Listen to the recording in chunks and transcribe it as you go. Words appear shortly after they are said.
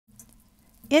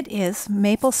It is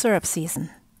maple syrup season.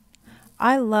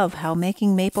 I love how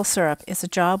making maple syrup is a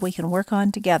job we can work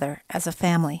on together as a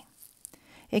family.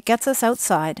 It gets us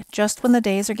outside just when the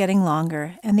days are getting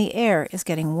longer and the air is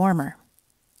getting warmer.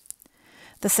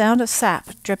 The sound of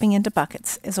sap dripping into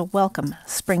buckets is a welcome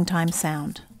springtime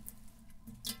sound.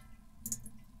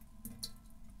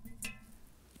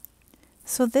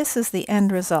 So this is the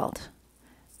end result.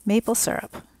 Maple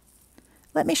syrup.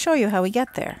 Let me show you how we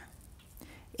get there.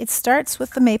 It starts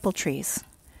with the maple trees.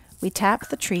 We tap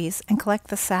the trees and collect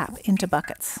the sap into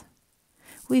buckets.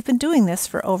 We've been doing this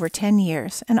for over 10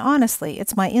 years, and honestly,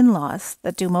 it's my in-laws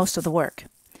that do most of the work.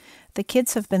 The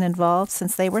kids have been involved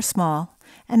since they were small,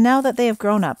 and now that they have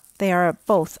grown up, they are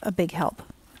both a big help.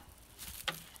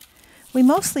 We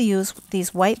mostly use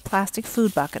these white plastic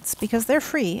food buckets because they're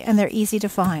free and they're easy to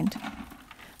find.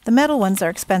 The metal ones are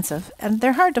expensive, and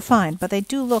they're hard to find, but they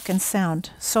do look and sound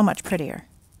so much prettier.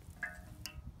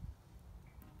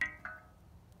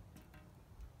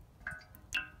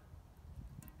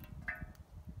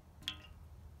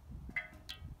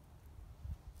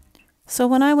 So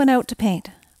when I went out to paint,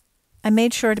 I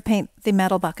made sure to paint the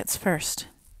metal buckets first.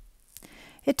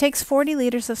 It takes 40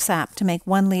 liters of sap to make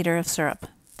 1 liter of syrup.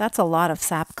 That's a lot of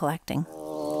sap collecting.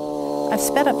 I've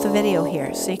sped up the video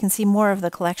here so you can see more of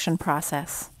the collection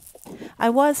process. I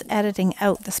was editing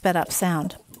out the sped up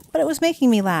sound, but it was making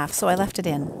me laugh, so I left it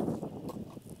in.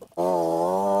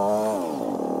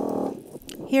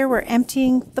 Here we're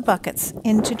emptying the buckets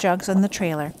into jugs on the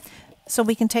trailer so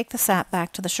we can take the sap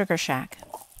back to the sugar shack.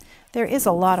 There is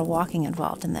a lot of walking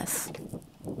involved in this.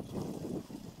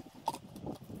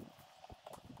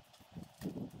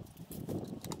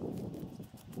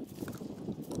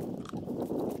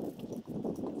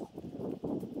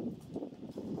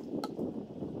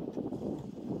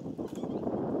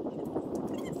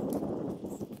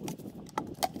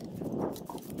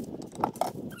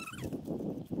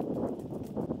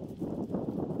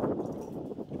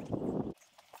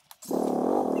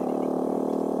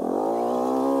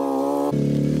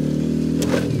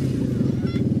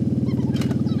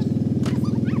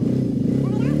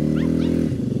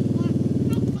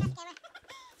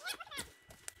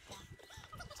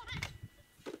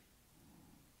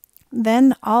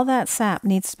 Then all that sap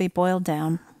needs to be boiled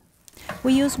down.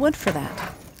 We use wood for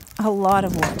that. A lot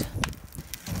of wood.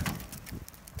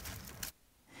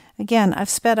 Again, I've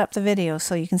sped up the video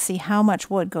so you can see how much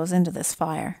wood goes into this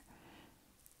fire.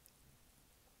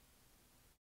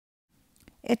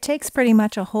 It takes pretty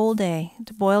much a whole day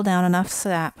to boil down enough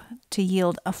sap to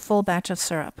yield a full batch of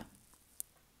syrup.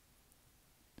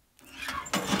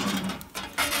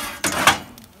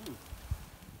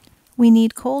 We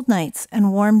need cold nights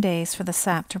and warm days for the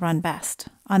sap to run best.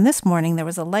 On this morning there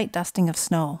was a light dusting of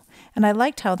snow, and I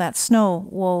liked how that snow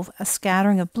wove a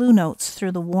scattering of blue notes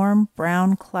through the warm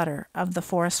brown clutter of the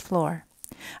forest floor.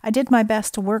 I did my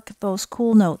best to work those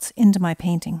cool notes into my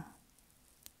painting.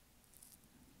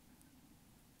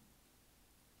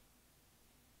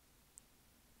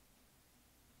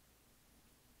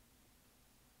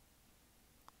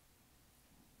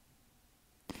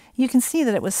 You can see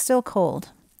that it was still cold,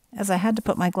 as I had to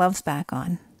put my gloves back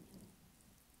on.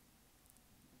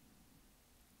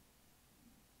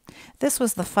 This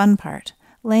was the fun part,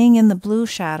 laying in the blue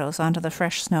shadows onto the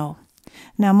fresh snow.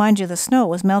 Now mind you, the snow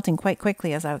was melting quite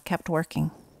quickly as I kept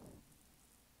working.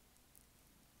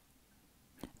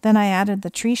 Then I added the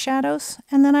tree shadows,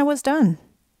 and then I was done.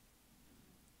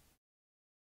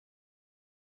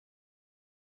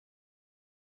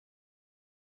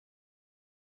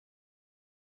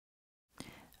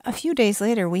 A few days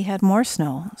later we had more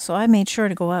snow, so I made sure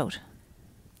to go out.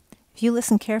 If you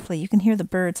listen carefully, you can hear the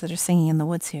birds that are singing in the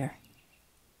woods here.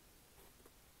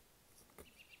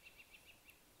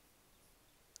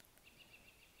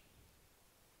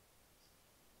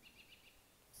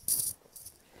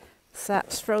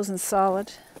 Sap's frozen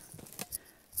solid.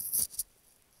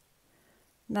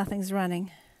 Nothing's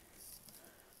running.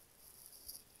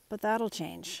 But that'll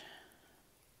change.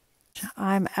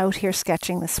 I'm out here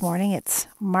sketching this morning. It's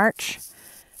March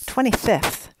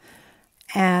 25th,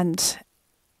 and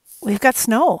we've got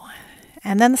snow,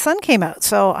 and then the sun came out,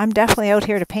 so I'm definitely out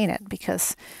here to paint it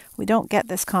because we don't get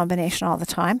this combination all the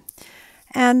time.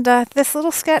 And this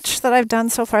little sketch that I've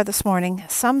done so far this morning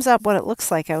sums up what it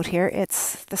looks like out here.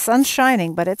 The sun's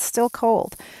shining, but it's still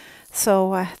cold.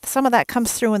 So some of that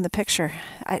comes through in the picture.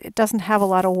 It doesn't have a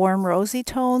lot of warm rosy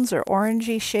tones or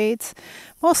orangey shades,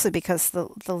 mostly because the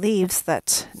leaves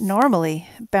that normally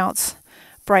bounce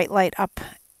bright light up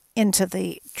into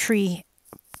the tree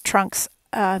trunks,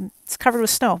 it's covered with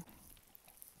snow.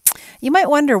 You might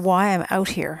wonder why I'm out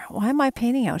here. Why am I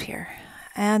painting out here?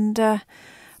 And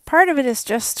Part of it is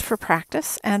just for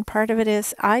practice, and part of it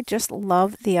is I just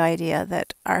love the idea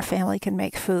that our family can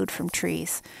make food from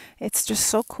trees. It's just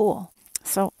so cool.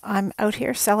 So I'm out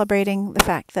here celebrating the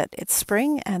fact that it's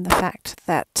spring and the fact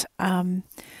that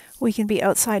we can be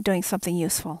outside doing something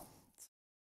useful.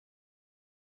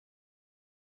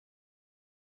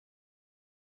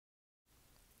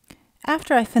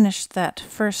 After I finished that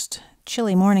first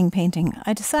chilly morning painting,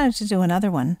 I decided to do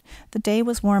another one. The day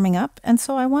was warming up, and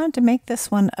so I wanted to make this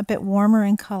one a bit warmer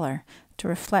in color to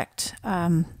reflect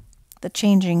the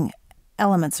changing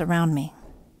elements around me.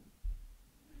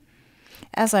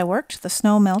 As I worked, the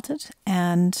snow melted,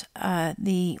 and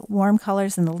the warm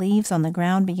colors in the leaves on the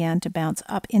ground began to bounce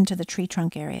up into the tree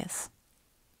trunk areas.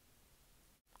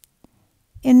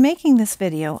 In making this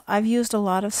video, I've used a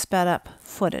lot of sped up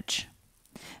footage.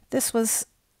 This was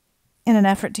in an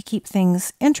effort to keep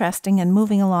things interesting and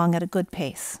moving along at a good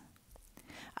pace.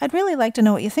 I'd really like to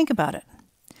know what you think about it.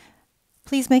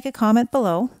 Please make a comment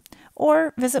below,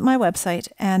 or visit my website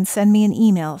and send me an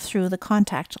email through the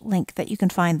contact link that you can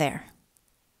find there.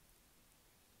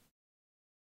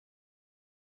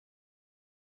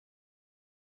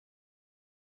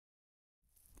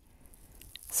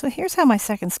 So here's how my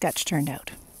second sketch turned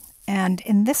out. And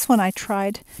in this one I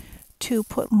tried to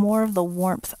put more of the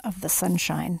warmth of the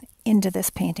sunshine into this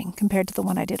painting compared to the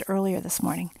one I did earlier this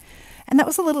morning. And that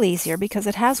was a little easier because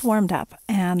it has warmed up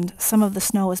and some of the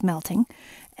snow is melting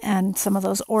and some of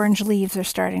those orange leaves are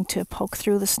starting to poke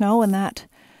through the snow, and that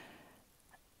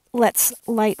lets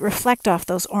light reflect off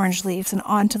those orange leaves and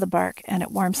onto the bark, and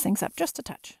it warms things up just a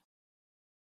touch.